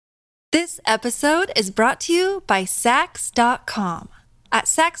This episode is brought to you by Sax.com. At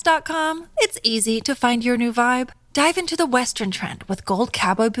Sax.com, it's easy to find your new vibe. Dive into the Western trend with gold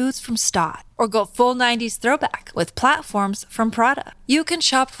cowboy boots from Stott, or go full 90s throwback with platforms from Prada. You can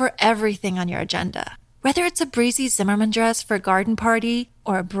shop for everything on your agenda, whether it's a breezy Zimmermann dress for a garden party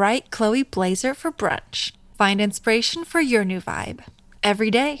or a bright Chloe blazer for brunch. Find inspiration for your new vibe every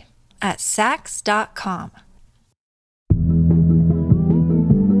day at Sax.com.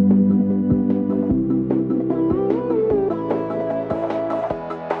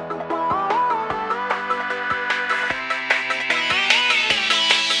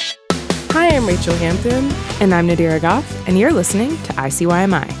 Hi, I'm Rachel Hampton. And I'm Nadira Goff, and you're listening to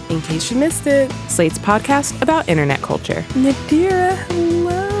ICYMI. In case you missed it, Slate's podcast about internet culture. Nadira,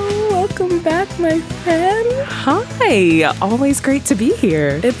 hello. Welcome back, my friend. Hi. Always great to be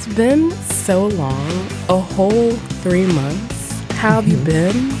here. It's been so long, a whole 3 months. How have you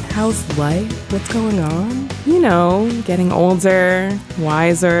been? How's life? What's going on? You know, getting older,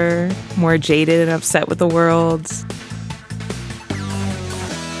 wiser, more jaded and upset with the world.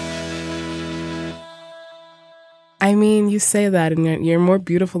 I mean, you say that and you're more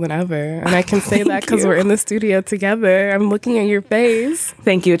beautiful than ever. And I can say that because we're in the studio together. I'm looking at your face.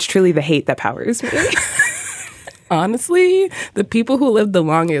 Thank you. It's truly the hate that powers me. Honestly, the people who live the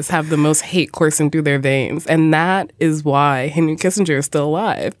longest have the most hate coursing through their veins. And that is why Henry Kissinger is still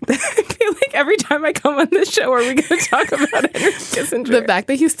alive. I feel like every time I come on this show, are we going to talk about Henry Kissinger? The fact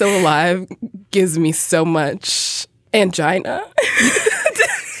that he's still alive gives me so much angina.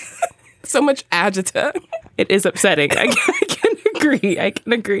 So much agita. It is upsetting. I can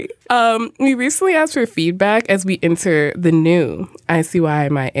agree. We recently asked for feedback as we enter the new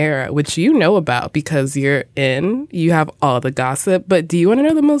ICYMI era, which you know about because you have all the gossip. But do you want to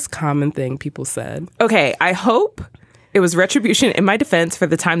know the most common thing people said? Okay, I hope it was retribution in my defense for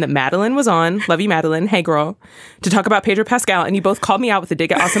the time that Madeline was on, love you Madeline, hey girl, to talk about Pedro Pascal, and you both called me out with a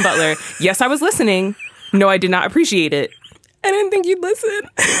dig at Austin Butler. Yes, I was listening. No, I did not appreciate it. I didn't think you'd listen.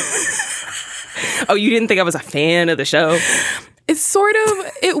 Oh, you didn't think I was a fan of the show?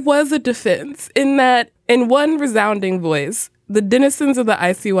 It was a defense in that, in one resounding voice, the denizens of the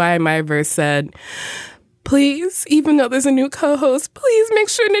ICYMI verse said, please, even though there's a new co-host, please make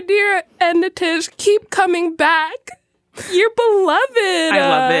sure Nadira and Natish keep coming back. You're beloved. I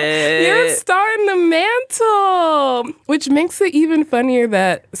love it. You're a star in the mantle. Which makes it even funnier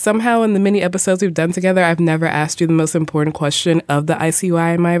that somehow in the many episodes we've done together, I've never asked you the most important question of the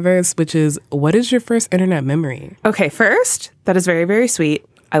ICYMI verse, which is, what is your first internet memory? Okay, first, that is very, very sweet.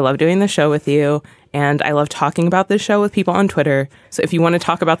 I love doing the show with you, and I love talking about this show with people on Twitter. So if you want to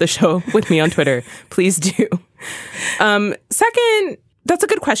talk about the show with me on Twitter, please do. Second, that's a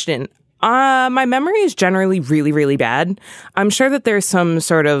good question. My memory is generally really, really bad. I'm sure that there's some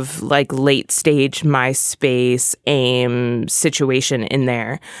sort of like late stage MySpace AIM situation in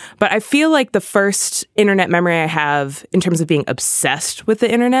there. But I feel like the first internet memory I have in terms of being obsessed with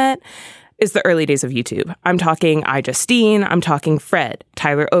the internet is the early days of YouTube. I'm talking iJustine, I'm talking Fred,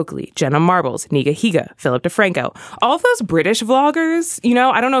 Tyler Oakley, Jenna Marbles, Niga Higa, Philip DeFranco. All of those British vloggers, you know,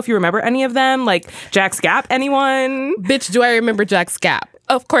 I don't know if you remember any of them, like Jack's Gap, anyone? Bitch, do I remember Jack's Gap?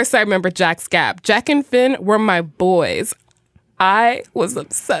 Of course I remember Jack's Gap. Jack and Finn were my boys. I was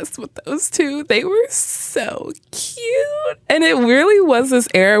obsessed with those two. They were so cute. And it really was this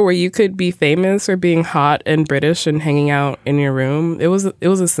era where you could be famous for being hot and British and hanging out in your room. It was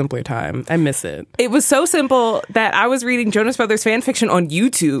a simpler time. I miss it. It was so simple that I was reading Jonas Brothers fan fiction on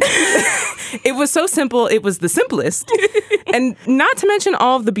YouTube. It was so simple. It was the simplest. And not to mention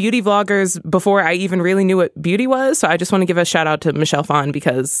all of the beauty vloggers before I even really knew what beauty was. So I just want to give a shout out to Michelle Phan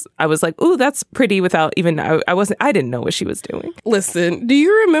because I was like, ooh, that's pretty without even, I didn't know what she was doing. Listen, do you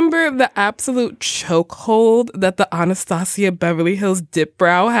remember the absolute chokehold that the Anastasia Beverly Hills dip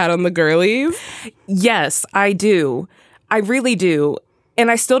brow had on the girlies? Yes, I do. I really do. And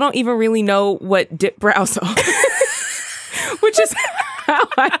I still don't even really know what dip brows are. Which is how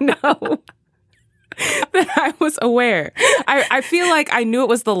I know that I was aware. I feel like I knew it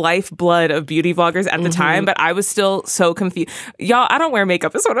was the lifeblood of beauty vloggers at the time, but I was still so confused. Y'all, I don't wear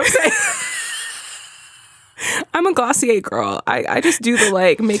makeup is what I'm saying. I'm a Glossier girl. I just do the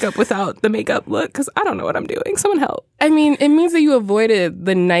like makeup without the makeup look because I don't know what I'm doing. Someone help. I mean, it means that you avoided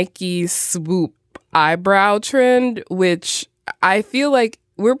the Nike swoop eyebrow trend, which I feel like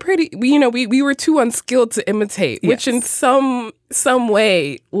we're pretty, we were too unskilled to imitate, which in some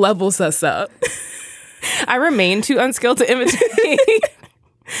way levels us up. I remain too unskilled to imitate.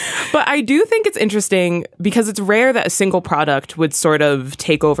 But I do think it's interesting because it's rare that a single product would sort of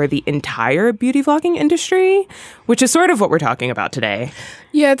take over the entire beauty vlogging industry, which is sort of what we're talking about today.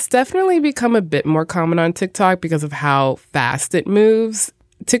 Yeah, it's definitely become a bit more common on TikTok because of how fast it moves.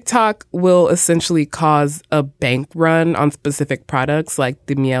 TikTok will essentially cause a bank run on specific products like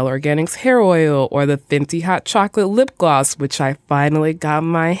the Miel Organics hair oil or the Fenty hot chocolate lip gloss, which I finally got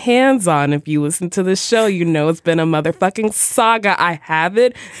my hands on. If you listen to the show, you know it's been a motherfucking saga. I have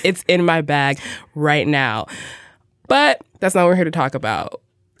it. It's in my bag right now. But that's not what we're here to talk about.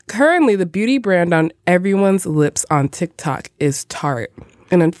 Currently, the beauty brand on everyone's lips on TikTok is Tarte.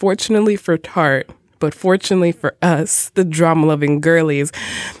 And unfortunately for Tarte, but fortunately for us, the drama-loving girlies,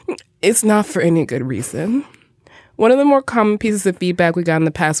 it's not for any good reason. One of the more common pieces of feedback we got in the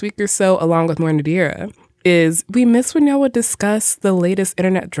past week or so, along with more Nadira, is we miss when y'all would discuss the latest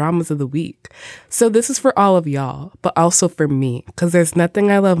internet dramas of the week. So this is for all of y'all, but also for me, because there's nothing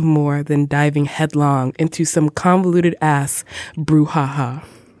I love more than diving headlong into some convoluted ass brouhaha.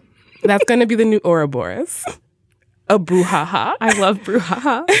 That's going to be the new Ouroboros. A brouhaha. I love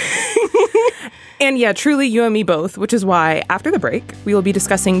brouhaha. And yeah, truly you and me both, which is why after the break, we will be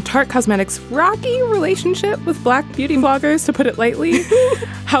discussing Tarte Cosmetics' rocky relationship with Black beauty bloggers, to put it lightly,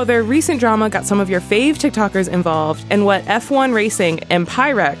 how their recent drama got some of your fave TikTokers involved, and what F1 racing and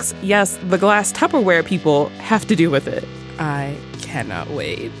Pyrex, yes, the glass Tupperware people, have to do with it. I cannot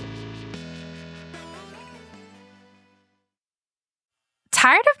wait.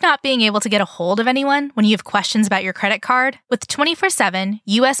 Tired of not being able to get a hold of anyone when you have questions about your credit card? With 24/7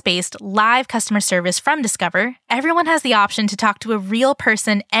 US-based live customer service from Discover, everyone has the option to talk to a real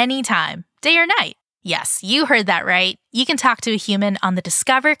person anytime, day or night. Yes, you heard that right. You can talk to a human on the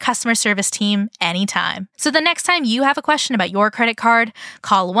Discover customer service team anytime. So the next time you have a question about your credit card,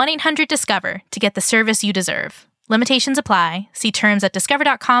 call 1-800-DISCOVER to get the service you deserve. Limitations apply. See terms at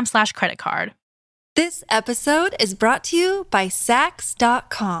discover.com/creditcard. This episode is brought to you by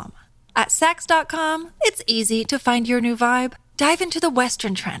Saks.com. At Saks.com, it's easy to find your new vibe. Dive into the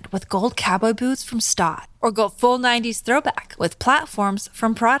Western trend with gold cowboy boots from Stott, or go full 90s throwback with platforms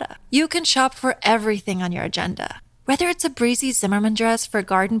from Prada. You can shop for everything on your agenda, whether it's a breezy Zimmermann dress for a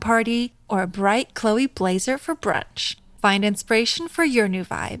garden party or a bright Chloe blazer for brunch. Find inspiration for your new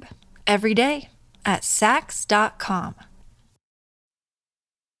vibe every day at Saks.com.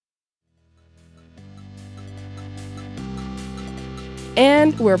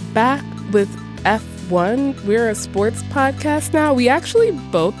 And we're back with F1. We're a sports podcast now. We actually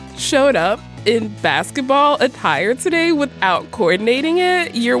both showed up in basketball attire today without coordinating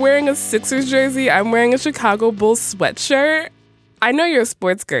it. You're wearing a Sixers jersey. I'm wearing a Chicago Bulls sweatshirt. I know you're a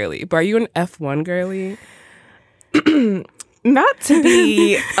sports girly, but are you an F1 girly? Not to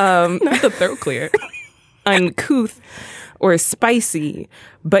be Not the throat clear. uncouth or spicy,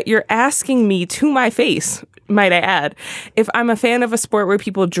 but you're asking me to my face, might I add, if I'm a fan of a sport where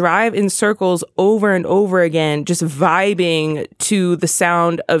people drive in circles over and over again, just vibing to the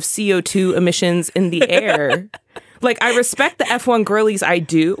sound of CO2 emissions in the air. Like, I respect the F1 girlies, I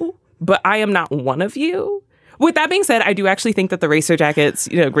do, but I am not one of you. With that being said, I do actually think that the racer jackets,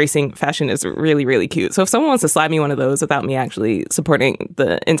 racing fashion is really, really cute. So if someone wants to slap me one of those without me actually supporting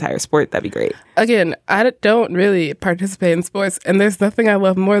the entire sport, that'd be great. Again, I don't really participate in sports, and there's nothing I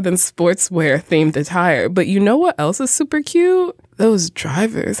love more than sportswear themed attire. But you know what else is super cute? Those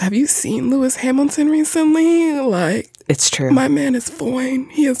drivers. Have you seen Lewis Hamilton recently? It's true. My man is fine.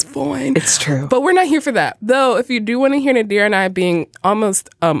 He is fine. It's true. But we're not here for that. Though, if you do want to hear Nadir and I being almost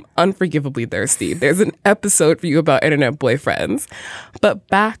unforgivably thirsty, there's an episode for you about internet boyfriends. But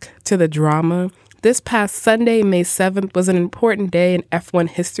back to the drama. This past Sunday, May 7th, was an important day in F1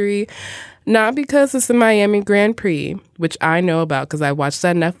 history. Not because it's the Miami Grand Prix, which I know about because I watched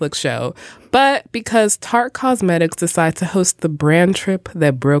that Netflix show, but because Tarte Cosmetics decided to host the brand trip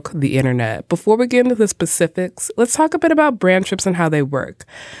that broke the internet. Before we get into the specifics, let's talk a bit about brand trips and how they work.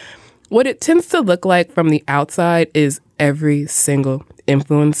 What it tends to look like from the outside is every single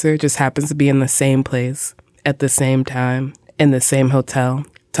influencer just happens to be in the same place at the same time in the same hotel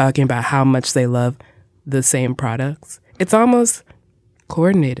talking about how much they love the same products. It's almost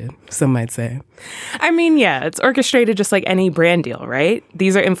coordinated, some might say. I mean, yeah, it's orchestrated just like any brand deal, right?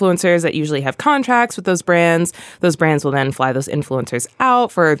 These are influencers that usually have contracts with those brands. Those brands will then fly those influencers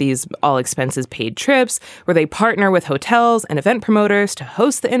out for these all expenses paid trips where they partner with hotels and event promoters to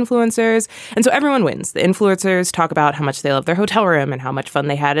host the influencers. And so everyone wins. The influencers talk about how much they love their hotel room and how much fun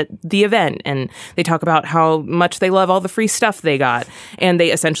they had at the event. And they talk about how much they love all the free stuff they got. And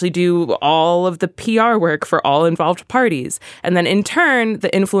they essentially do all of the PR work for all involved parties. And then in turn, turn, the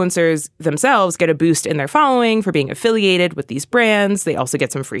influencers themselves get a boost in their following for being affiliated with these brands. They also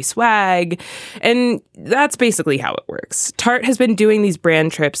get some free swag. And that's basically how it works. Tarte has been doing these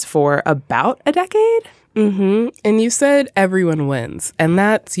brand trips for about a decade. Mm-hmm. And you said everyone wins. And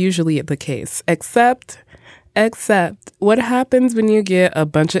that's usually the case. Except what happens when you get a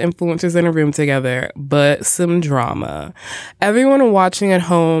bunch of influencers in a room together, but some drama? Everyone watching at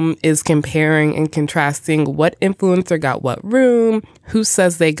home is comparing and contrasting what influencer got what room, who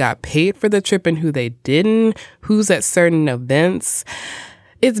says they got paid for the trip and who they didn't, who's at certain events.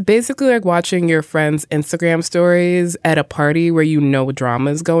 It's basically like watching your friends' Instagram stories at a party where you know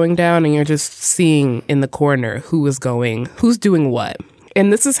drama is going down and you're just seeing in the corner who's doing what.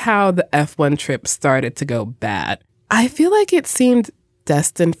 And this is how the F1 trip started to go bad. I feel like it seemed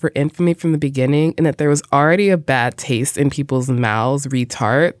destined for infamy from the beginning and that there was already a bad taste in people's mouths re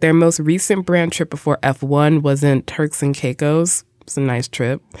Tarte. Their most recent brand trip before F1 was in Turks and Caicos. It's a nice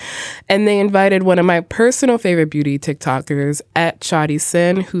trip. And they invited one of my personal favorite beauty TikTokers, at Shadi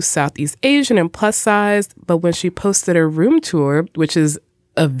Sin, who's Southeast Asian and plus sized. But when she posted a room tour, which is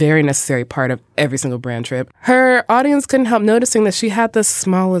a very necessary part of every single brand trip, her audience couldn't help noticing that she had the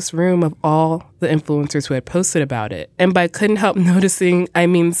smallest room of all the influencers who had posted about it. And by couldn't help noticing, I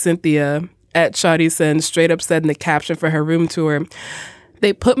mean Cynthia, at Shadi Sin, straight up said in the caption for her room tour,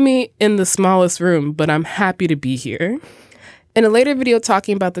 "They put me in the smallest room, but I'm happy to be here." In a later video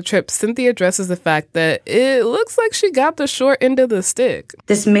talking about the trip, Cynthia addresses the fact that it looks like she got the short end of the stick.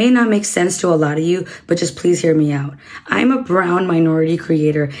 This may not make sense to a lot of you, but just please hear me out. I'm a brown minority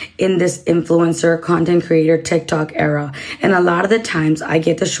creator in this influencer, content creator, TikTok era, and a lot of the times I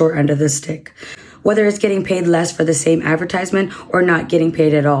get the short end of the stick. Whether it's getting paid less for the same advertisement or not getting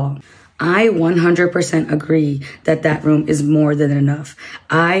paid at all. I 100% agree that that room is more than enough.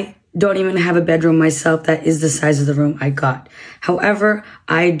 I don't even have a bedroom myself that is the size of the room I got. However,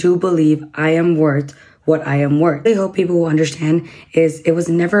 I do believe I am worth what I am worth. I hope people will understand is it was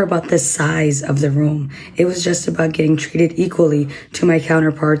never about the size of the room. It was just about getting treated equally to my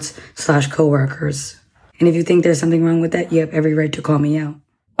counterparts / coworkers. And if you think there's something wrong with that, you have every right to call me out.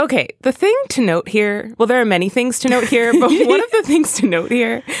 Okay, the thing to note here, well, there are many things to note here, but one of the things to note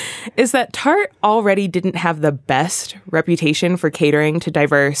here is that Tarte already didn't have the best reputation for catering to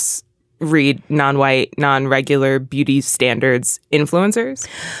diverse, read non-white, non-regular beauty standards influencers.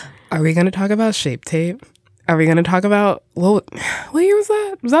 Are we going to talk about Shape Tape? Are we going to talk about, what year was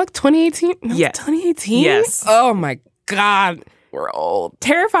that? Was that like 2018? No, yes. 2018? Yes. Oh my God, we're old.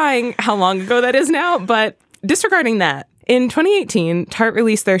 Terrifying how long ago that is now, but disregarding that, in 2018, Tarte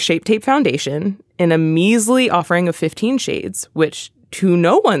released their Shape Tape foundation in a measly offering of 15 shades, which, to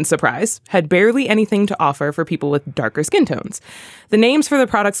no one's surprise, had barely anything to offer for people with darker skin tones. The names for the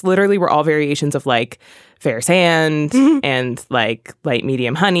products literally were all variations of like fair sand and like light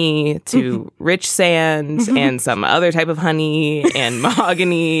medium honey to rich sand and some other type of honey and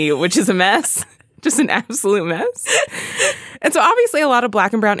mahogany, which is a mess. Just an absolute mess. And so obviously a lot of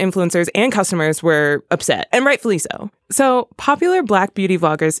Black and brown influencers and customers were upset, and rightfully so. So popular Black beauty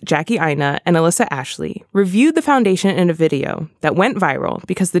vloggers Jackie Aina and Alyssa Ashley reviewed the foundation in a video that went viral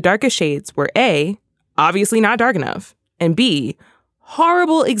because the darkest shades were A, obviously not dark enough, and B,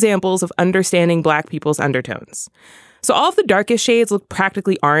 horrible examples of understanding Black people's undertones. So all of the darkest shades look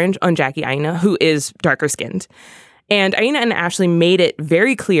practically orange on Jackie Aina, who is darker skinned. And Aina and Ashley made it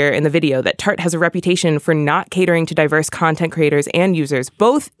very clear in the video that Tarte has a reputation for not catering to diverse content creators and users,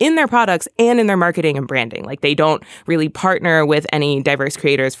 both in their products and in their marketing and branding. Like, they don't really partner with any diverse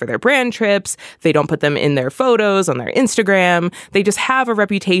creators for their brand trips. They don't put them in their photos on their Instagram. They just have a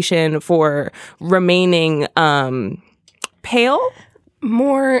reputation for remaining pale.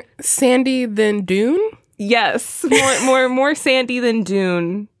 More sandy than Dune? Yes, more sandy than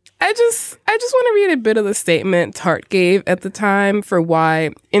Dune. I just want to read a bit of the statement Tarte gave at the time for why,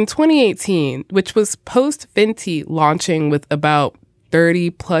 in 2018, which was post-Fenty launching with about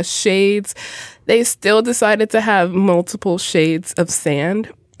 30 plus shades, they still decided to have multiple shades of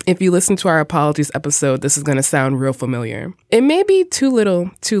sand. If you listen to our apologies episode, this is going to sound real familiar. It may be too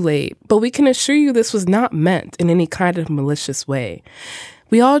little, too late, but we can assure you this was not meant in any kind of malicious way.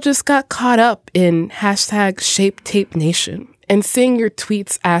 We all just got caught up in #ShapeTapeNation. And seeing your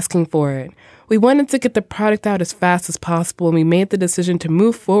tweets asking for it. We wanted to get the product out as fast as possible, and we made the decision to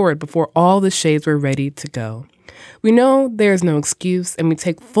move forward before all the shades were ready to go. We know there is no excuse, and we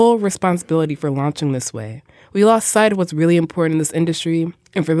take full responsibility for launching this way. We lost sight of what's really important in this industry,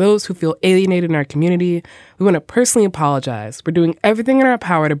 and for those who feel alienated in our community, we want to personally apologize. We're doing everything in our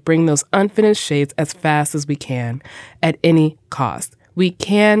power to bring those unfinished shades as fast as we can, at any cost. We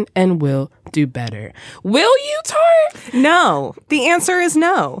can and will do better. Will you, Tarte? No. The answer is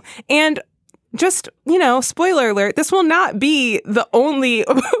no. And just, spoiler alert, this will not be the only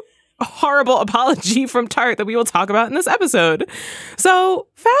horrible apology from Tarte that we will talk about in this episode. So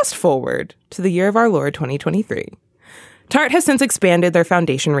fast forward to the year of our Lord 2023. Tarte has since expanded their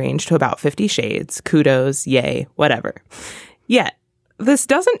foundation range to about 50 shades. Kudos, yay, whatever. Yet, this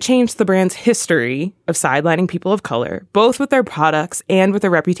doesn't change the brand's history of sidelining people of color, both with their products and with their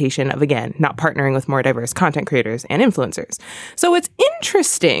reputation of, again, not partnering with more diverse content creators and influencers. So it's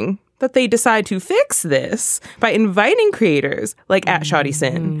interesting that they decide to fix this by inviting creators like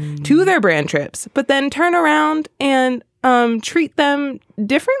 @ShawtySin to their brand trips, but then turn around and treat them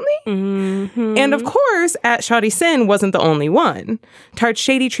differently. And of course, @ShawtySin wasn't the only one. Tarte's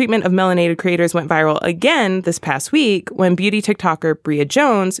shady treatment of melanated creators went viral again this past week when beauty TikToker Bria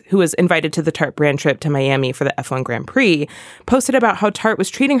Jones, who was invited to the Tarte brand trip to Miami for the F1 Grand Prix, posted about how Tarte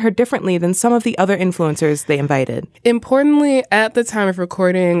was treating her differently than some of the other influencers they invited. Importantly, at the time of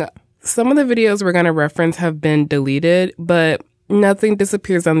recording, some of the videos we're going to reference have been deleted, but nothing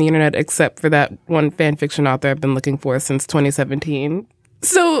disappears on the internet except for that one fan fiction author I've been looking for since 2017.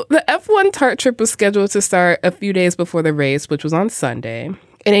 So the F1 Tarte trip was scheduled to start a few days before the race, which was on Sunday.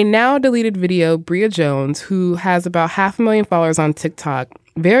 In a now deleted video, Bria Jones, who has about 500,000 followers on TikTok,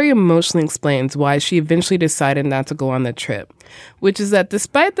 very emotionally explains why she eventually decided not to go on the trip, which is that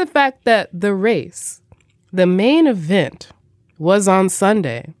despite the fact that the race, the main event, was on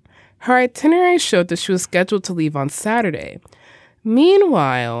Sunday, her itinerary showed that she was scheduled to leave on Saturday.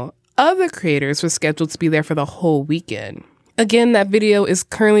 Meanwhile, other creators were scheduled to be there for the whole weekend. Again, that video is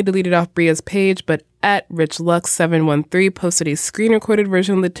currently deleted off Bria's page, but @RichLux713 posted a screen-recorded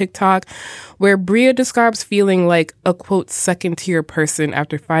version of the TikTok where Bria describes feeling like a, quote, second-tier person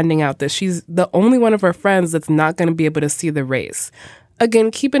after finding out that she's the only one of her friends that's not going to be able to see the race.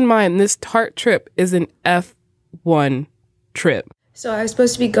 Again, keep in mind, this Tarte trip is an F1 trip. So I was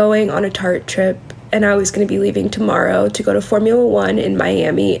supposed to be going on a Tarte trip, and I was going to be leaving tomorrow to go to Formula One in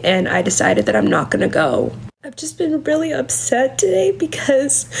Miami, and I decided that I'm not going to go. I've just been really upset today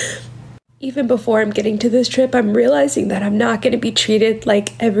because even before I'm getting to this trip, I'm realizing that I'm not going to be treated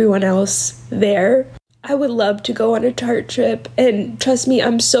like everyone else there. I would love to go on a Tarte trip, and trust me,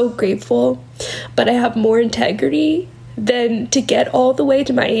 I'm so grateful, but I have more integrity than to get all the way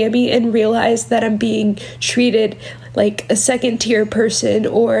to Miami and realize that I'm being treated like a second-tier person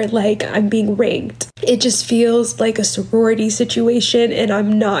or like I'm being ranked. It just feels like a sorority situation, and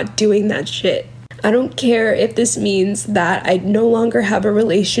I'm not doing that shit. I don't care if this means that I no longer have a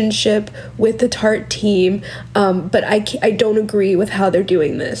relationship with the Tarte team, but I don't agree with how they're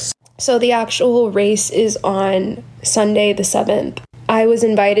doing this. So the actual race is on Sunday the 7th. I was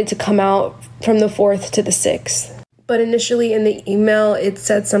invited to come out from the 4th to the 6th. But initially in the email, it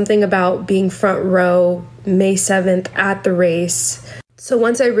said something about being front row May 7th at the race. So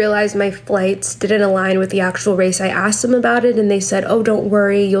once I realized my flights didn't align with the actual race, I asked them about it, and they said, oh, don't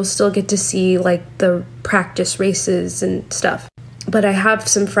worry, you'll still get to see like the practice races and stuff. But I have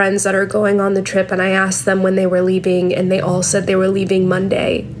some friends that are going on the trip, and I asked them when they were leaving, and they all said they were leaving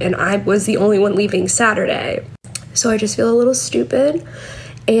Monday, and I was the only one leaving Saturday. So I just feel a little stupid.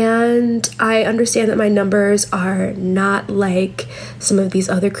 And I understand that my numbers are not like some of these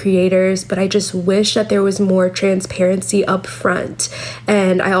other creators, but I just wish that there was more transparency up front.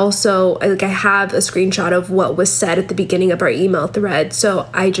 And I also, I have a screenshot of what was said at the beginning of our email thread. So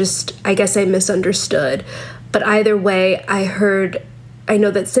I guess I misunderstood. But either way, I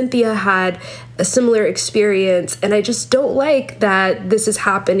know that Cynthia had a similar experience, and I just don't like that this is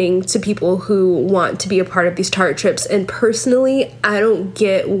happening to people who want to be a part of these Tarte trips. And personally, I don't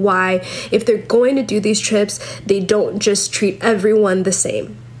get why, if they're going to do these trips, they don't just treat everyone the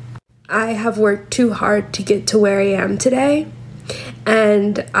same. I have worked too hard to get to where I am today,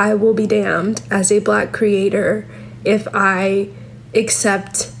 and I will be damned as a Black creator if I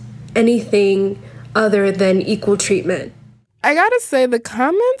accept anything other than equal treatment. I gotta say, the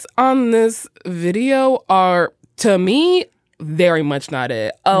comments on this video are, to me, very much not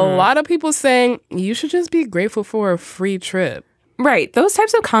it. A lot of people saying, you should just be grateful for a free trip. Right. Those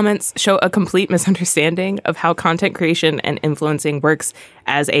types of comments show a complete misunderstanding of how content creation and influencing works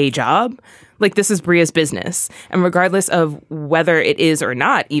as a job. Like, this is Bria's business. And regardless of whether it is or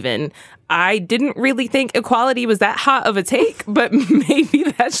not even, I didn't really think equality was that hot of a take, but maybe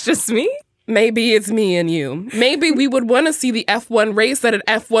that's just me. Maybe it's me and you. Maybe we would want to see the F1 race at an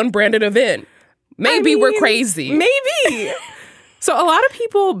F1 branded event. Maybe we're crazy. Maybe. So a lot of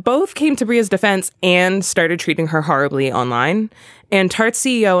people both came to Bria's defense and started treating her horribly online. And Tarte's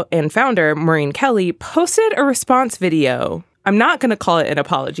CEO and founder, Maureen Kelly, posted a response video I'm not going to call it an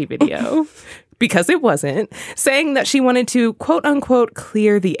apology video because it wasn't, saying that she wanted to, quote unquote,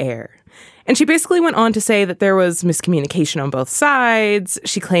 clear the air. And she basically went on to say that there was miscommunication on both sides.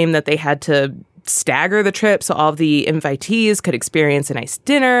 She claimed that they had to stagger the trip so all of the invitees could experience a nice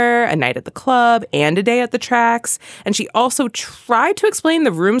dinner, a night at the club, and a day at the tracks. And she also tried to explain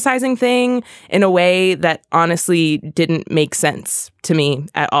the room sizing thing in a way that honestly didn't make sense to me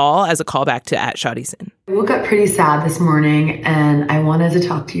at all as a callback to @ShawtySin. I woke up pretty sad this morning and I wanted to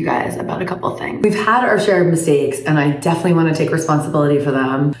talk to you guys about a couple of things. We've had our share of mistakes and I definitely want to take responsibility for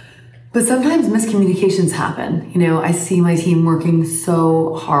them. But sometimes miscommunications happen. You know, I see my team working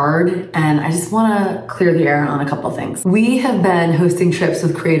so hard and I just want to clear the air on a couple things. We have been hosting trips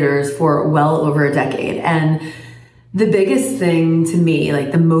with creators for well over a decade. And the biggest thing to me,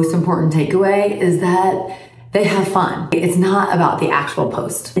 like the most important takeaway, is that they have fun. It's not about the actual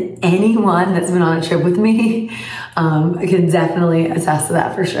post. Anyone that's been on a trip with me can definitely attest to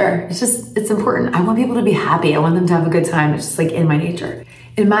that for sure. It's important. I want people to be happy. I want them to have a good time. It's just like in my nature.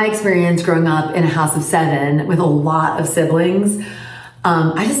 In my experience growing up in a house of 7 with a lot of siblings,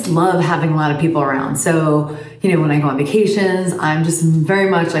 I just love having a lot of people around. So, you know, when I go on vacations, I'm just very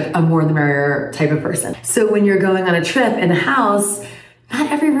much like a more the merrier type of person. So when you're going on a trip in a house, not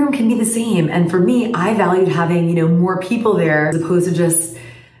every room can be the same. And for me, I valued having, you know, more people there as opposed to just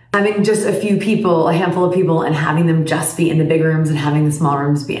having just a few people, a handful of people, and having them just be in the big rooms and having the small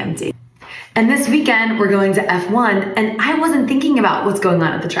rooms be empty. And this weekend, we're going to F1, and I wasn't thinking about what's going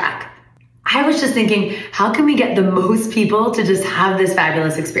on at the track. I was just thinking, how can we get the most people to just have this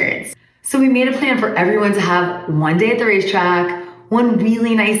fabulous experience? So we made a plan for everyone to have one day at the racetrack, one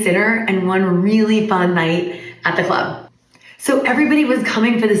really nice dinner, and one really fun night at the club. So everybody was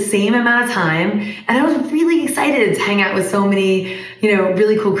coming for the same amount of time, and I was really excited to hang out with so many, you know,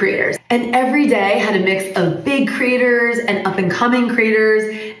 really cool creators. And every day had a mix of big creators and up-and-coming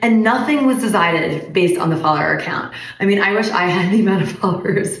creators, and nothing was decided based on the follower count. I mean, I wish I had the amount of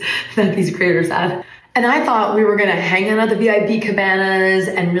followers that these creators had. And I thought we were gonna hang out at the VIP cabanas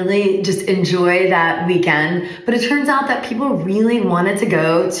and really just enjoy that weekend. But it turns out that people really wanted to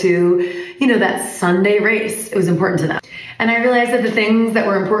go to, you know, that Sunday race. It was important to them. And I realized that the things that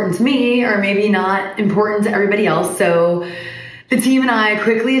were important to me are maybe not important to everybody else. So the team and I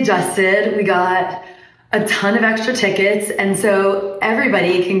quickly adjusted. We got a ton of extra tickets. And so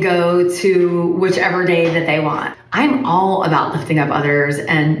everybody can go to whichever day that they want. I'm all about lifting up others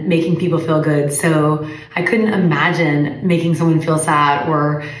and making people feel good. So I couldn't imagine making someone feel sad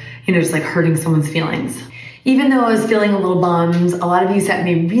or, you know, just like hurting someone's feelings. Even though I was feeling a little bummed, a lot of you sent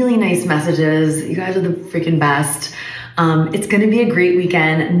me really nice messages. You guys are the freaking best. It's going to be a great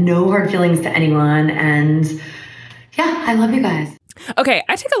weekend. No hard feelings to anyone. And yeah, I love you guys. Okay,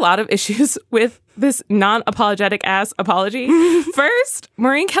 I take a lot of issues with this non-apologetic ass apology. First,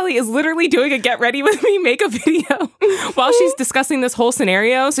 Maureen Kelly is literally doing a get ready with me makeup video while she's discussing this whole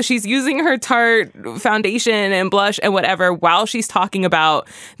scenario. So she's using her Tarte foundation and blush and whatever while she's talking about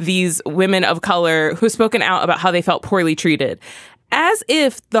these women of color who've spoken out about how they felt poorly treated. As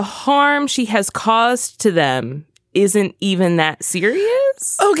if the harm she has caused to them isn't even that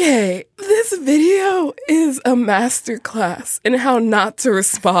serious. Okay, this video is a masterclass in how not to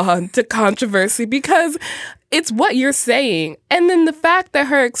respond to controversy because it's what you're saying. And then the fact that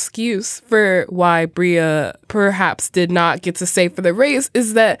her excuse for why Bria perhaps did not get to stay for the race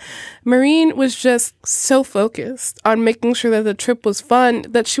is that Maureen was just so focused on making sure that the trip was fun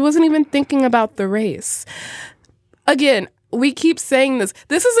that she wasn't even thinking about the race. Again, we keep saying this.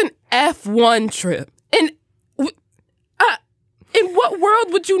 This is an F1 trip. And in what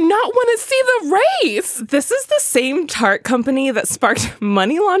world would you not want to see the race? This is the same Tarte company that sparked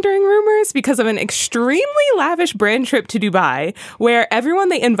money laundering rumors because of an extremely lavish brand trip to Dubai, where everyone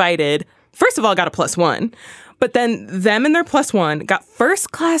they invited, first of all, got a +1, but then them and their +1 got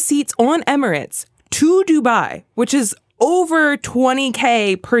first class seats on Emirates to Dubai, which is over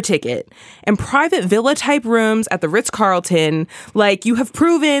 $20K per ticket, and private villa type rooms at the Ritz-Carlton. Like, you have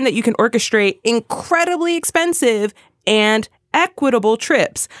proven that you can orchestrate incredibly expensive and equitable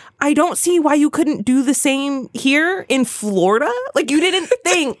trips. I don't see why you couldn't do the same here in Florida. Like, you didn't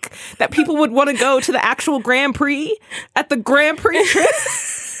think that people would want to go to the actual Grand Prix at the Grand Prix trip?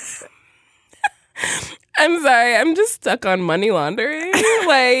 I'm sorry, I'm just stuck on money laundering.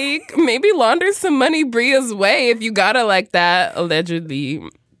 Like, maybe launder some money Bria's way if you got it like that, allegedly.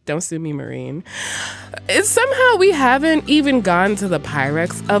 Don't sue me, Maureen. It's somehow we haven't even gone to the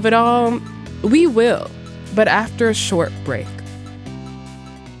Pyrex of it all. We will, but after a short break.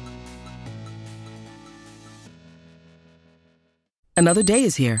 Another day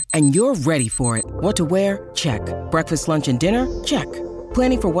is here, and you're ready for it. What to wear? Check. Breakfast, lunch, and dinner? Check.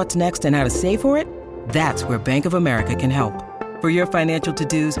 Planning for what's next and how to save for it? That's where Bank of America can help. For your financial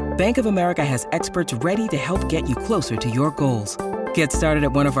to-dos, Bank of America has experts ready to help get you closer to your goals. Get started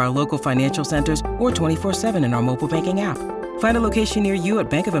at one of our local financial centers or 24/7 in our mobile banking app. Find a location near you at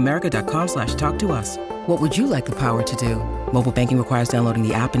bankofamerica.com/talktous. What would you like the power to do? Mobile banking requires downloading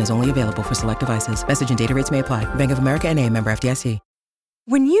the app and is only available for select devices. Message and data rates may apply. Bank of America N.A., member FDIC.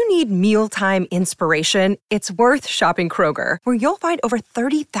 When you need mealtime inspiration, it's worth shopping Kroger, where you'll find over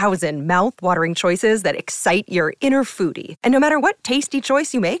 30,000 mouth-watering choices that excite your inner foodie. And no matter what tasty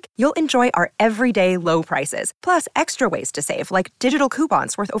choice you make, you'll enjoy our everyday low prices, plus extra ways to save, like digital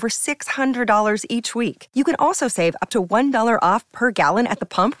coupons worth over $600 each week. You can also save up to $1 off per gallon at the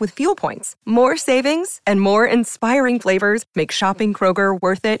pump with fuel points. More savings and more inspiring flavors make shopping Kroger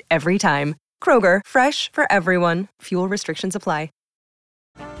worth it every time. Kroger, fresh for everyone. Fuel restrictions apply.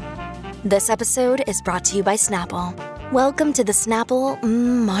 This episode is brought to you by Snapple. Welcome to the Snapple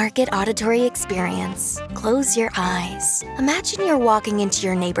Market Auditory Experience. Close your eyes. Imagine you're walking into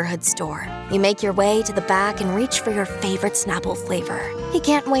your neighborhood store. You make your way to the back and reach for your favorite Snapple flavor. You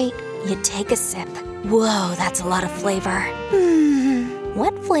can't wait. You take a sip. Whoa, that's a lot of flavor.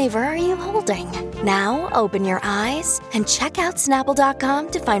 What flavor are you holding? Now open your eyes and check out Snapple.com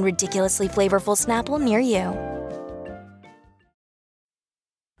to find ridiculously flavorful Snapple near you.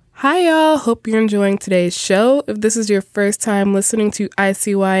 Hi, y'all. Hope you're enjoying today's show. If this is your first time listening to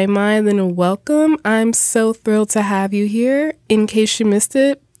ICYMI, then welcome. I'm so thrilled to have you here. In case you missed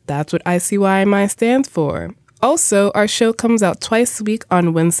it, that's what ICYMI stands for. Also, our show comes out twice a week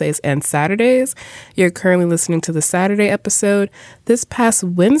on Wednesdays and Saturdays. You're currently listening to the Saturday episode. This past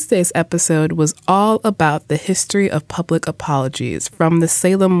Wednesday's episode was all about the history of public apologies, from the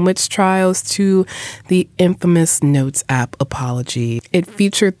Salem witch trials to the infamous Notes app apology. It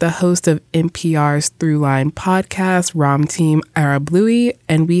featured the host of NPR's Throughline podcast, Ramtin Arablouei,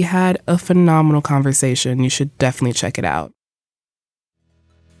 and we had a phenomenal conversation. You should definitely check it out.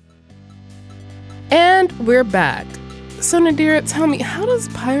 And we're back. So Nadira, tell me, how does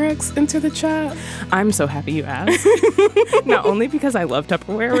Pyrex enter the chat? I'm so happy you asked. Not only because I love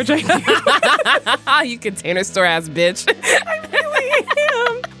Tupperware, which I do. You container store ass bitch. I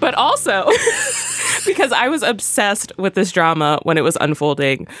really am. But also because I was obsessed with this drama when it was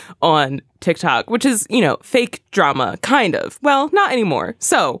unfolding on TikTok, which is, fake drama, kind of. Well, not anymore.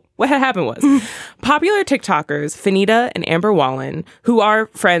 So what had happened was popular TikTokers, Fanita and Amber Wallen, who are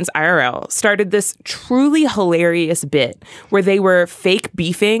friends IRL, started this truly hilarious bit where they were fake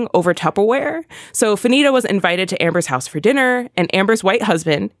beefing over Tupperware. So Fanita was invited to Amber's house for dinner, and Amber's white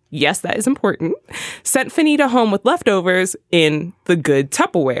husband, yes, that is important, sent Fanita home with leftovers in the good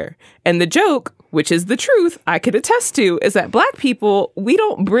Tupperware. And the joke, which is the truth, I could attest to, is that Black people, we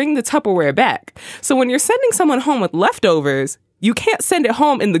don't bring the Tupperware back. So when you're sending someone home with leftovers, you can't send it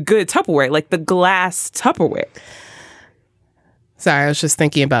home in the good Tupperware, like the glass Tupperware. Sorry, I was just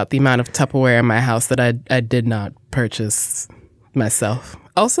thinking about the amount of Tupperware in my house that I did not purchase myself.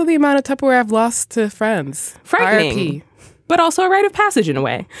 Also, the amount of Tupperware I've lost to friends. Frightening. RIP. But also a rite of passage in a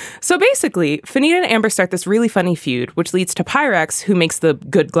way. So basically, Fanita and Amber start this really funny feud, which leads to Pyrex, who makes the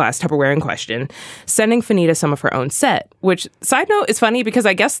good glass Tupperware in question, sending Fanita some of her own set, which, side note, is funny because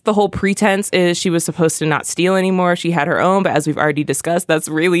I guess the whole pretense is she was supposed to not steal anymore. She had her own, but as we've already discussed, that's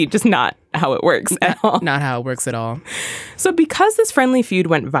really just not how it works at all. Not how it works at all. So because this friendly feud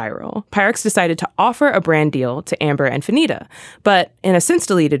went viral, Pyrex decided to offer a brand deal to Amber and Fanita. But in a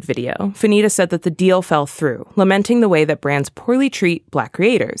since-deleted video, Fanita said that the deal fell through, lamenting the way that brands poorly treat Black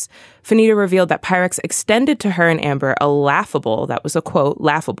creators. Fanita revealed that Pyrex extended to her and Amber a laughable, that was a quote,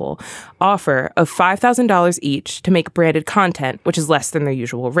 laughable, offer of $5,000 each to make branded content, which is less than their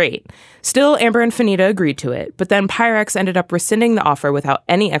usual rate. Still, Amber and Fanita agreed to it, but then Pyrex ended up rescinding the offer without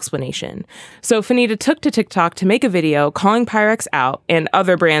any explanation. So Fanita took to TikTok to make a video calling Pyrex out, and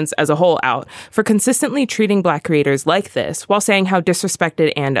other brands as a whole out, for consistently treating Black creators like this, while saying how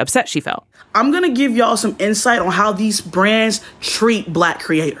disrespected and upset she felt. I'm going to give y'all some insight on how these brands treat Black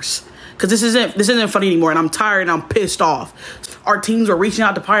creators. Because this isn't funny anymore, and I'm tired and I'm pissed off. Our teams were reaching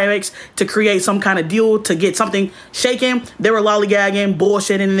out to Pyrex to create some kind of deal to get something shaken. They were lollygagging,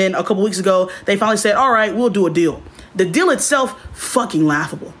 bullshitting, and then a couple weeks ago, they finally said, all right, we'll do a deal. The deal itself, fucking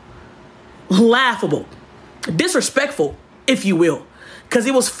laughable. Laughable. Disrespectful, if you will. Because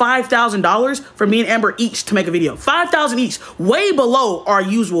it was $5,000 for me and Amber each to make a video. $5,000 each, way below our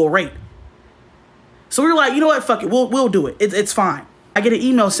usual rate. So we were like, you know what, fuck it, we'll do it. It's fine. I get an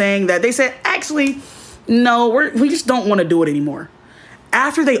email saying that they said, actually, no, we just don't want to do it anymore.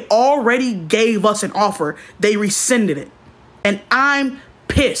 After they already gave us an offer, they rescinded it. And I'm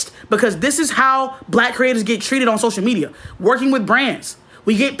pissed because this is how Black creators get treated on social media, working with brands.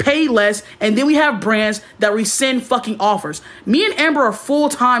 We get paid less, and then we have brands that rescind fucking offers. Me and Amber are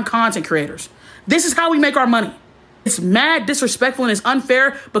full-time content creators. This is how we make our money. It's mad disrespectful and it's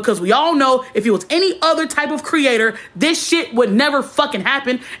unfair because we all know if it was any other type of creator, this shit would never fucking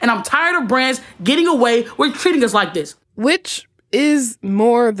happen. And I'm tired of brands getting away with treating us like this. Which is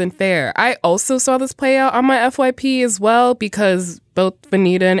more than fair. I also saw this play out on my FYP as well because both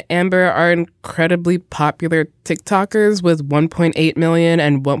Vanita and Amber are incredibly popular TikTokers with 1.8 million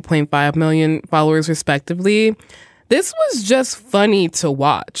and 1.5 million followers respectively. This was just funny to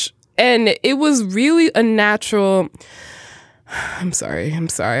watch. And it was really a natural... I'm sorry.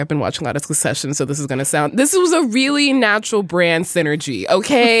 I've been watching a lot of Succession, so this was a really natural brand synergy,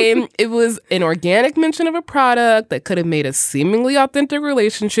 okay? It was an organic mention of a product that could have made a seemingly authentic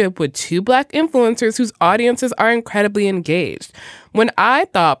relationship with two Black influencers whose audiences are incredibly engaged. When I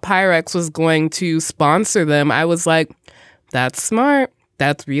thought Pyrex was going to sponsor them, I was like, that's smart.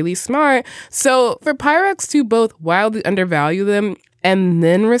 That's really smart. So for Pyrex to both wildly undervalue them and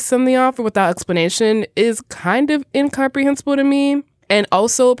then rescind the offer without explanation is kind of incomprehensible to me. And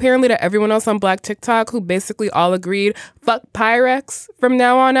also apparently to everyone else on Black TikTok who basically all agreed, fuck Pyrex from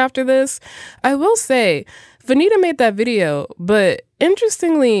now on after this. I will say, Vanita made that video, but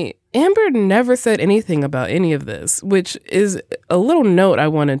interestingly, Amber never said anything about any of this, which is a little note I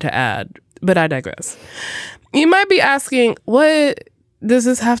wanted to add, but I digress. You might be asking, what does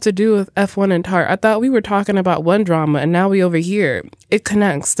this have to do with F1 and Tarte? I thought we were talking about one drama and now we over here. It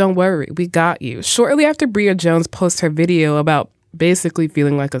connects. Don't worry. We got you. Shortly after Bria Jones posts her video about basically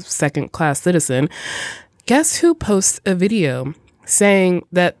feeling like a second-class citizen, guess who posts a video saying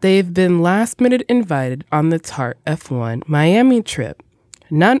that they've been last-minute invited on the Tarte F1 Miami trip?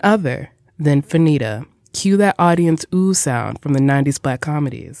 None other than Fanita. Cue that audience ooh sound from the 90s Black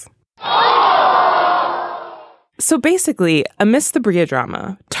comedies. So basically, amidst the Bria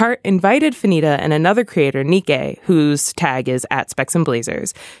drama, Tarte invited Fanita and another creator, Nike, whose tag is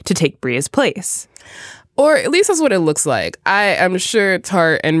 @SpecsandBlazers, to take Bria's place. Or at least that's what it looks like. I am sure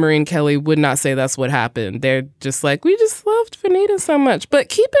Tarte and Maureen Kelly would not say that's what happened. They're just like, we just loved Fanita so much. But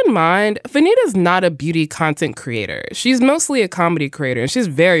keep in mind, Fanita's not a beauty content creator. She's mostly a comedy creator, and she's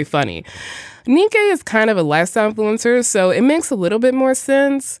very funny. Nike is kind of a lifestyle influencer, so it makes a little bit more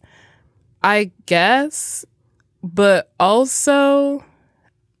sense, I guess. But also,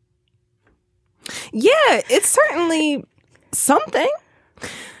 yeah, it's certainly something.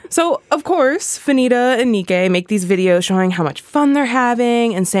 So, of course, Fanita and Nike make these videos showing how much fun they're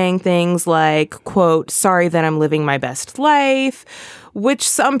having and saying things like, quote, sorry that I'm living my best life, which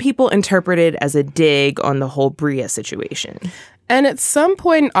some people interpreted as a dig on the whole Bria situation. And at some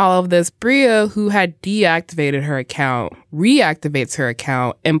point in all of this, Bria, who had deactivated her account, reactivates her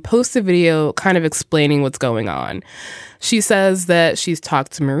account and posts a video kind of explaining what's going on. She says that she's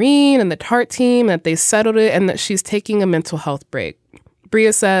talked to Maureen and the Tarte team, that they settled it, and that she's taking a mental health break.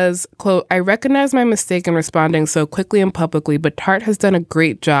 Bria says, quote, I recognize my mistake in responding so quickly and publicly, but Tarte has done a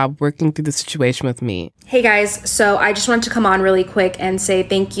great job working through the situation with me. Hey guys, so I just wanted to come on really quick and say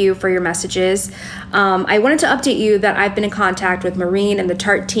thank you for your messages. I wanted to update you that I've been in contact with Maureen and the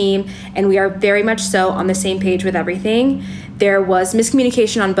Tarte team, and we are very much so on the same page with everything. There was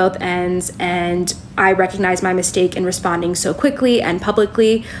miscommunication on both ends, and I recognize my mistake in responding so quickly and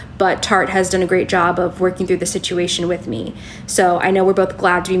publicly, but Tarte has done a great job of working through the situation with me. So I know we're both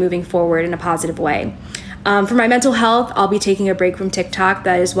glad to be moving forward in a positive way. For my mental health, I'll be taking a break from TikTok.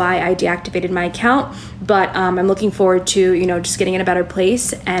 That is why I deactivated my account, but I'm looking forward to, just getting in a better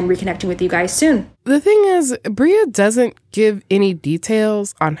place and reconnecting with you guys soon. The thing is, Bria doesn't give any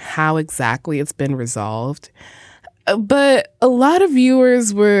details on how exactly it's been resolved. But a lot of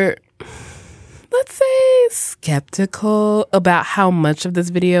viewers were, let's say, skeptical about how much of this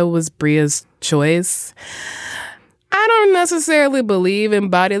video was Bria's choice. I don't necessarily believe in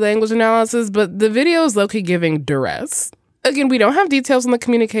body language analysis, but the video is low-key giving duress. Again, we don't have details on the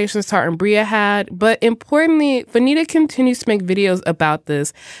communications Tarte and Bria had, but importantly, Fanita continues to make videos about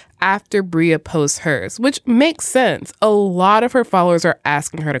this after Bria posts hers, which makes sense. A lot of her followers are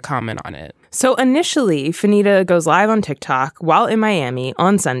asking her to comment on it. So initially, Fanita goes live on TikTok while in Miami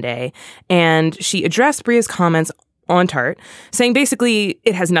on Sunday, and she addressed Bria's comments on Tarte, saying basically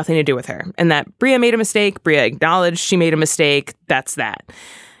it has nothing to do with her, and that Bria made a mistake, Bria acknowledged she made a mistake, that's that.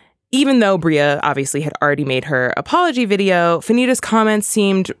 Even though Bria obviously had already made her apology video, Fanita's comments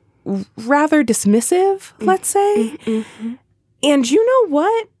seemed rather dismissive, let's say. Mm-hmm. And you know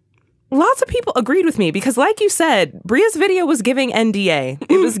what? Lots of people agreed with me because, like you said, Bria's video was giving NDA.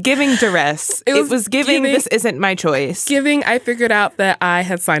 It was giving duress. It was giving this isn't my choice. I figured out that I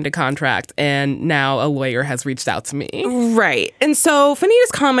had signed a contract and now a lawyer has reached out to me. Right. And so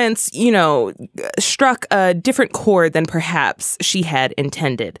Fanita's comments, struck a different chord than perhaps she had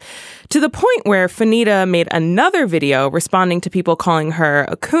intended. To the point where Fanita made another video responding to people calling her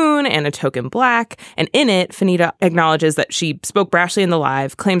a coon and a token black. And in it, Fanita acknowledges that she spoke brashly in the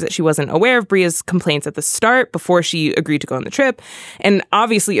live, claims that she wasn't aware of Bria's complaints at the start before she agreed to go on the trip, and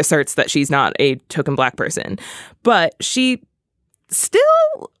obviously asserts that she's not a token black person. But she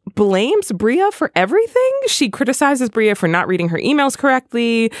still blames Bria for everything. She criticizes Bria for not reading her emails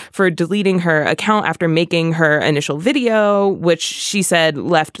correctly, for deleting her account after making her initial video, which she said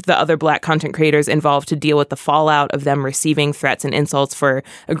left the other black content creators involved to deal with the fallout of them receiving threats and insults for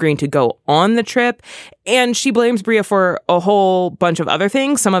agreeing to go on the trip. And she blames Bria for a whole bunch of other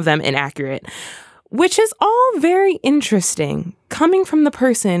things, some of them inaccurate. Which is all very interesting, coming from the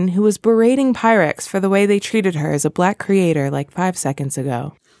person who was berating Pyrex for the way they treated her as a black creator like 5 seconds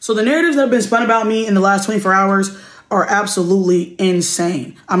ago. So the narratives that have been spun about me in the last 24 hours are absolutely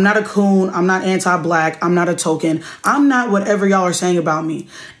insane. I'm not a coon. I'm not anti-black. I'm not a token. I'm not whatever y'all are saying about me.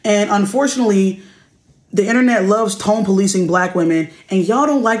 And unfortunately, the internet loves tone policing black women, and y'all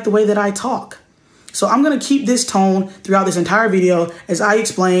don't like the way that I talk. So I'm going to keep this tone throughout this entire video as I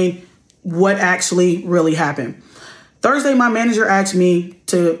explain what actually really happened. Thursday, my manager asked me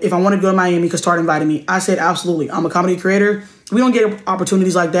if I wanted to go to Miami because Tarte invited me. I said, absolutely. I'm a comedy creator. We don't get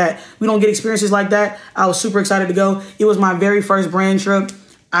opportunities like that. We don't get experiences like that. I was super excited to go. It was my very first brand trip.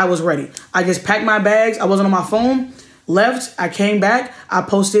 I was ready. I just packed my bags. I wasn't on my phone. Left. I came back. I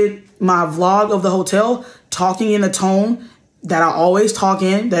posted my vlog of the hotel, talking in the tone that I always talk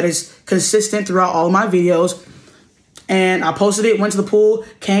in, that is consistent throughout all of my videos. And I posted it, went to the pool,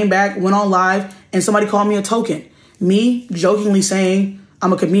 came back, went on live, and somebody called me a token. Me jokingly saying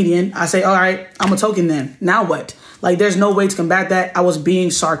I'm a comedian. I say, all right, I'm a token then. Now what? Like, there's no way to combat that. I was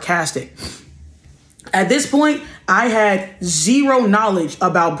being sarcastic. At this point, I had zero knowledge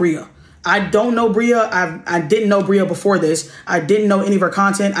about Bria. I don't know Bria. I didn't know Bria before this. I didn't know any of her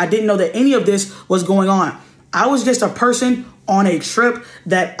content. I didn't know that any of this was going on. I was just a person on a trip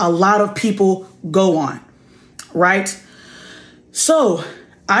that a lot of people go on. Right? So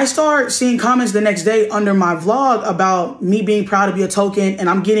I start seeing comments the next day under my vlog about me being proud to be a token, and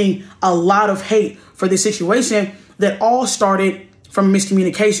I'm getting a lot of hate for this situation that all started from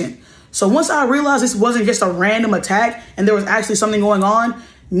miscommunication. So once I realized this wasn't just a random attack and there was actually something going on,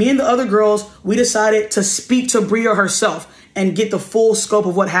 me and the other girls, we decided to speak to Bria herself and get the full scope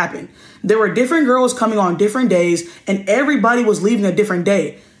of what happened. There were different girls coming on different days, and everybody was leaving a different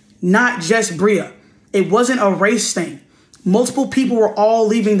day, not just Bria. It wasn't a race thing. Multiple people were all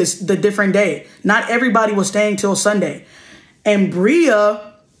leaving the different day. Not everybody was staying till Sunday. And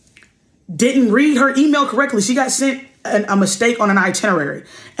Bria didn't read her email correctly. She got sent a mistake on an itinerary.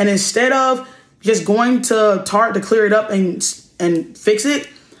 And instead of just going to Tarte to clear it up and fix it,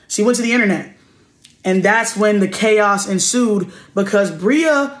 she went to the internet. And that's when the chaos ensued, because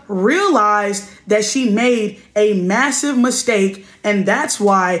Bria realized that she made a massive mistake, and that's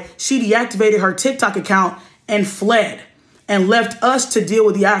why she deactivated her TikTok account and fled and left us to deal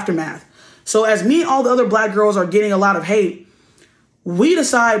with the aftermath. So as me and all the other black girls are getting a lot of hate, we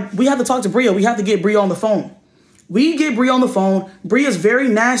decide we have to talk to Bria. We have to get Bria on the phone. We get Bria on the phone. Bria's very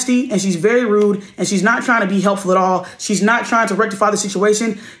nasty and she's very rude, and she's not trying to be helpful at all. She's not trying to rectify the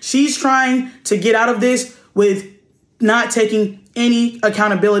situation. She's trying to get out of this with not taking any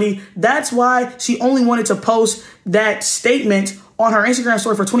accountability. That's why she only wanted to post that statement on her Instagram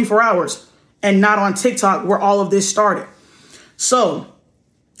story for 24 hours and not on TikTok, where all of this started. So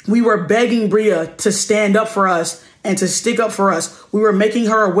we were begging Bria to stand up for us and to stick up for us. We were making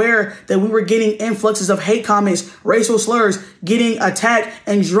her aware that we were getting influxes of hate comments, racial slurs, getting attacked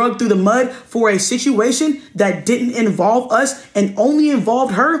and drugged through the mud for a situation that didn't involve us and only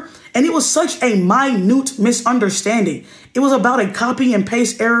involved her. And it was such a minute misunderstanding. It was about a copy and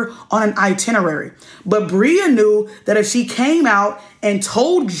paste error on an itinerary. But Bria knew that if she came out and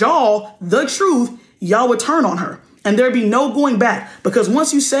told y'all the truth, y'all would turn on her. And there'd be no going back, because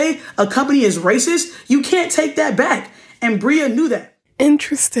once you say a company is racist, you can't take that back. And Bria knew that.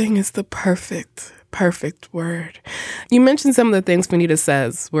 Interesting is the perfect word. You mentioned some of the things Fanita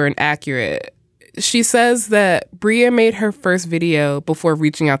says were inaccurate. She says that Bria made her first video before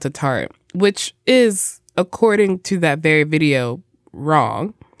reaching out to Tarte, which is, according to that very video,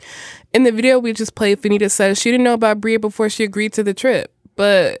 wrong. In the video we just played, Fanita says she didn't know about Bria before she agreed to the trip.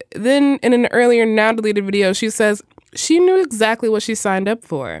 But then in an earlier, now deleted video, she says she knew exactly what she signed up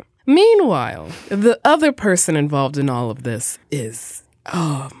for. Meanwhile, the other person involved in all of this is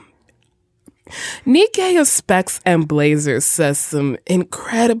Nikkei of Specs and Blazers says some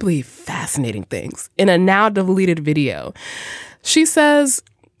incredibly fascinating things in a now deleted video. She says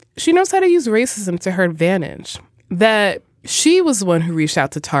she knows how to use racism to her advantage, that she was the one who reached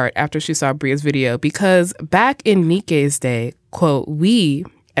out to Tarte after she saw Bria's video because back in Nikkei's day, quote, we,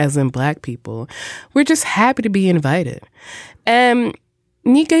 as in Black people, we're just happy to be invited. And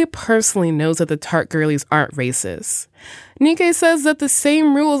Nikkei personally knows that the Tarte girlies aren't racist. Nikkei says that the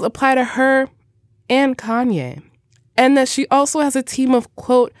same rules apply to her and Kanye, and that she also has a team of,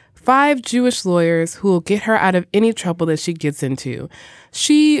 quote, 5 Jewish lawyers who will get her out of any trouble that she gets into.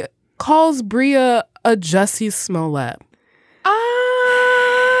 She calls Bria a Jussie Smollett.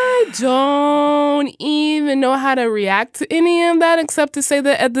 I don't even know how to react to any of that except to say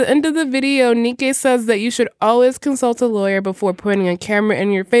that at the end of the video, Nikkei says that you should always consult a lawyer before pointing a camera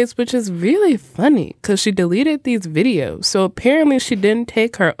in your face, which is really funny because she deleted these videos. So apparently she didn't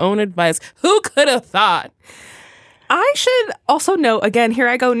take her own advice. Who could have thought? I should also note, again, here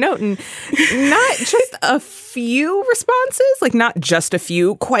I go noting, not just a few responses, like not just a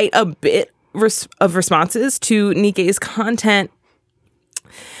few, quite a bit of responses to Nikkei's content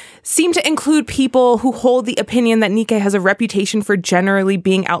seem to include people who hold the opinion that Nikkei has a reputation for generally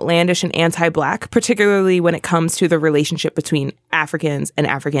being outlandish and anti-Black, particularly when it comes to the relationship between Africans and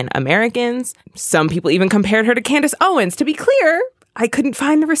African Americans. Some people even compared her to Candace Owens. To be clear, I couldn't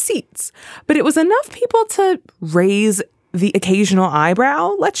find the receipts, but it was enough people to raise the occasional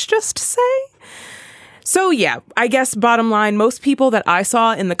eyebrow, let's just say. So yeah, I guess bottom line, most people that I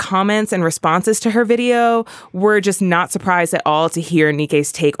saw in the comments and responses to her video were just not surprised at all to hear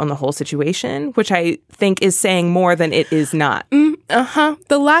Nikkei's take on the whole situation, which I think is saying more than it is not.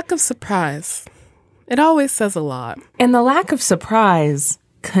 The lack of surprise. It always says a lot. And the lack of surprise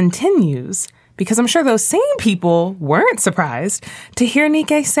continues because I'm sure those same people weren't surprised to hear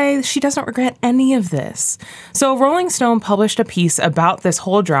Nikkei say she doesn't regret any of this. So Rolling Stone published a piece about this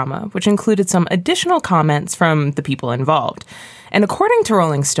whole drama, which included some additional comments from the people involved. And according to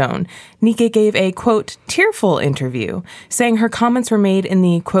Rolling Stone, Nikkei gave a, quote, tearful interview, saying her comments were made in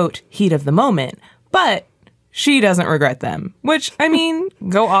the, quote, heat of the moment, but she doesn't regret them. Which, I mean,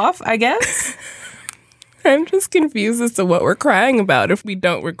 go off, I guess. I'm just confused as to what we're crying about if we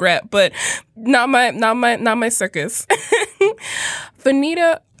don't regret, but not my circus.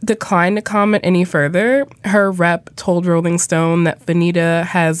 Fanita declined to comment any further. Her rep told Rolling Stone that Fanita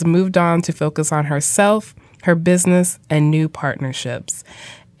has moved on to focus on herself, her business, and new partnerships.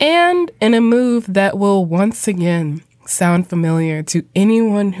 And in a move that will once again sound familiar to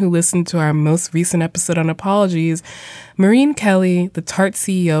anyone who listened to our most recent episode on apologies, Maureen Kelly, the Tarte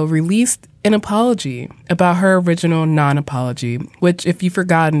CEO, released an apology about her original non-apology, which, if you've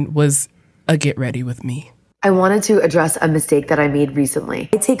forgotten, was a get ready with me. I wanted to address a mistake that I made recently.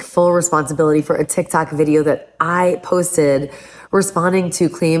 I take full responsibility for a TikTok video that I posted responding to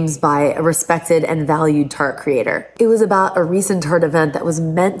claims by a respected and valued Tarte creator. It was about a recent Tarte event that was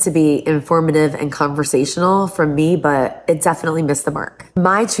meant to be informative and conversational from me, but it definitely missed the mark.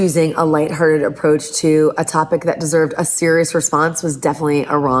 My choosing a lighthearted approach to a topic that deserved a serious response was definitely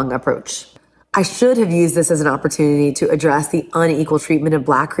a wrong approach. I should have used this as an opportunity to address the unequal treatment of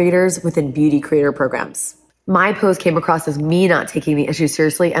Black creators within beauty creator programs. My post came across as me not taking the issue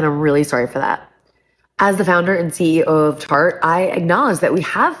seriously, and I'm really sorry for that. As the founder and CEO of Tarte, I acknowledge that we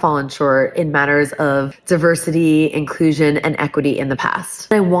have fallen short in matters of diversity, inclusion, and equity in the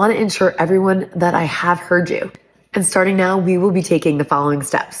past. I want to ensure everyone that I have heard you. And starting now, we will be taking the following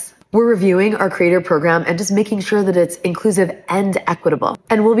steps. We're reviewing our creator program and just making sure that it's inclusive and equitable.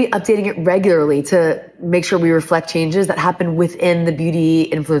 And we'll be updating it regularly to make sure we reflect changes that happen within the beauty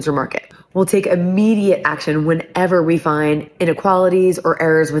influencer market. We'll take immediate action whenever we find inequalities or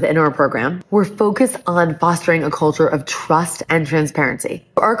errors within our program. We're focused on fostering a culture of trust and transparency.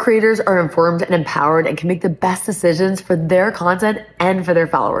 Our creators are informed and empowered and can make the best decisions for their content and for their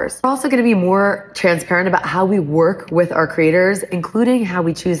followers. We're also going to be more transparent about how we work with our creators, including how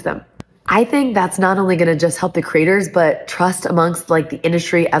we choose them. I think that's not only going to just help the creators, but trust amongst the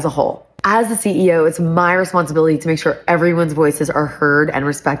industry as a whole. As the CEO, it's my responsibility to make sure everyone's voices are heard and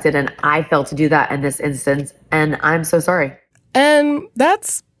respected, and I failed to do that in this instance, and I'm so sorry. And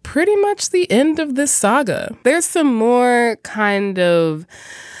that's pretty much the end of this saga. There's some more kind of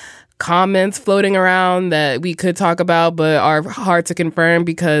comments floating around that we could talk about but are hard to confirm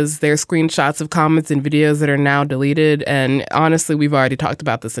because they're screenshots of comments and videos that are now deleted, and honestly, we've already talked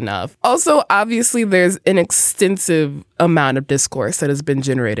about this enough. Also, obviously, there's an extensive amount of discourse that has been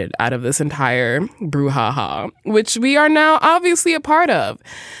generated out of this entire brouhaha, which we are now obviously a part of.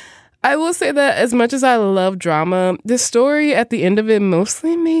 I will say that as much as I love drama, the story at the end of it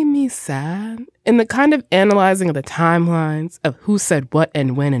mostly made me sad. In the kind of analyzing of the timelines of who said what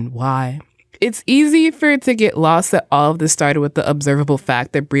and when and why. It's easy for it to get lost that all of this started with the observable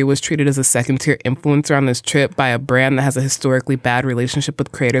fact that Brie was treated as a second-tier influencer on this trip by a brand that has a historically bad relationship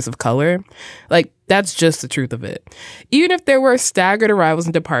with creators of color. Like, that's just the truth of it. Even if there were staggered arrivals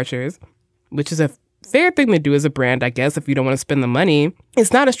and departures, which is a fair thing to do as a brand, I guess, if you don't want to spend the money,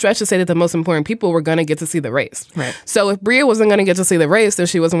 it's not a stretch to say that the most important people were going to get to see the race. Right. So if Bria wasn't going to get to see the race, then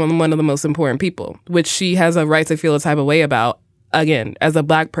she wasn't one of the most important people, which she has a right to feel a type of way about. Again, as a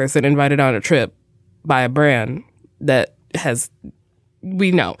Black person invited on a trip by a brand that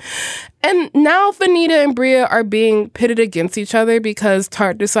we know. And now Fanita and Bria are being pitted against each other because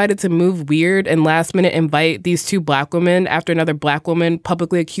Tarte decided to move weird and last minute invite these two Black women after another Black woman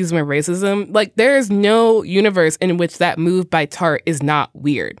publicly accused them of racism. Like, there is no universe in which that move by Tarte is not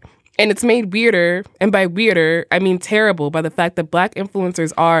weird. And it's made weirder, and by weirder, I mean terrible, by the fact that Black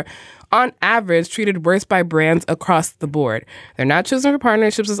influencers are, on average, treated worse by brands across the board. They're not chosen for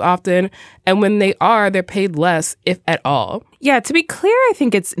partnerships as often, and when they are, they're paid less, if at all. Yeah, to be clear, I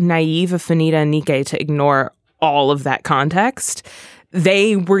think it's naive of Fanita and Nikkei to ignore all of that context.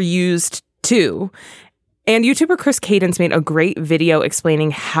 They were used too. And YouTuber Chris Cadence made a great video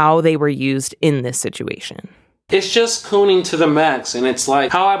explaining how they were used in this situation. It's just cooning to the max, and it's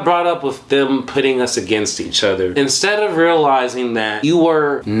like how I brought up with them putting us against each other. Instead of realizing that you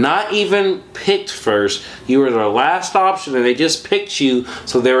were not even picked first, you were their last option, and they just picked you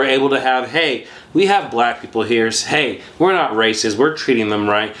so they were able to have, hey, we have Black people here. Hey, we're not racist. We're treating them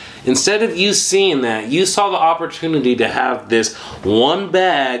right. Instead of you seeing that, you saw the opportunity to have this one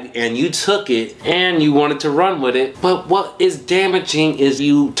bag and you took it and you wanted to run with it. But what is damaging is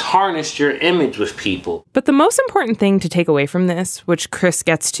you tarnished your image with people. But the most important thing to take away from this, which Chris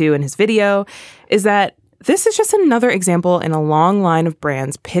gets to in his video, is that this is just another example in a long line of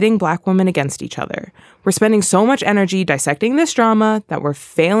brands pitting Black women against each other. We're spending so much energy dissecting this drama that we're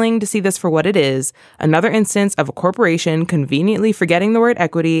failing to see this for what it is, another instance of a corporation conveniently forgetting the word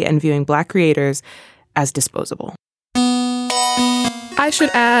equity and viewing Black creators as disposable. I should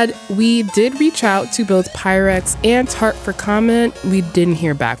add, we did reach out to both Pyrex and Tarte for comment. We didn't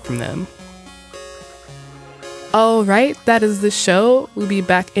hear back from them. All right, that is the show. We'll be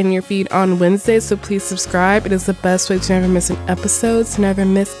back in your feed on Wednesday, so please subscribe. It is the best way to never miss an episode, to never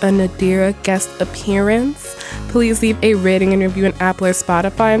miss a Nadira guest appearance. Please leave a rating and review on Apple or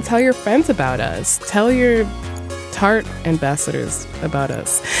Spotify and tell your friends about us. Tell your Tarte ambassadors about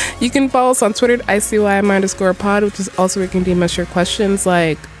us. You can follow us on Twitter at ICYMI_pod, which is also where you can DM us your questions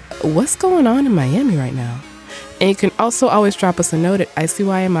like, what's going on in Miami right now? And you can also always drop us a note at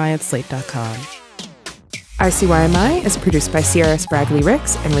ICYMI@slate.com. ICYMI is produced by Sierra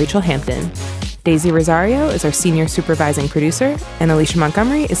Spragley-Ricks and Rachel Hampton. Daisy Rosario is our senior supervising producer, and Alicia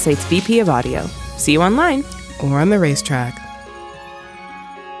Montgomery is Slate's VP of audio. See you online. Or on the racetrack.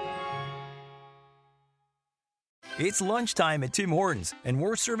 It's lunchtime at Tim Hortons, and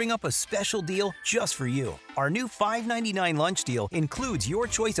we're serving up a special deal just for you. Our new $5.99 lunch deal includes your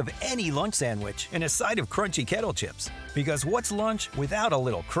choice of any lunch sandwich and a side of crunchy kettle chips. Because what's lunch without a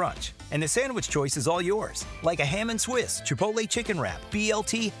little crunch? And the sandwich choice is all yours, like a ham and Swiss, Chipotle chicken wrap,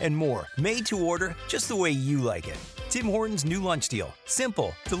 BLT, and more, made to order just the way you like it. Tim Hortons' new lunch deal.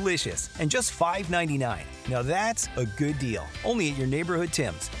 Simple, delicious, and just $5.99. Now that's a good deal. Only at your neighborhood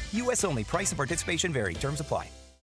Tim's. U.S. only. Price and participation vary. Terms apply.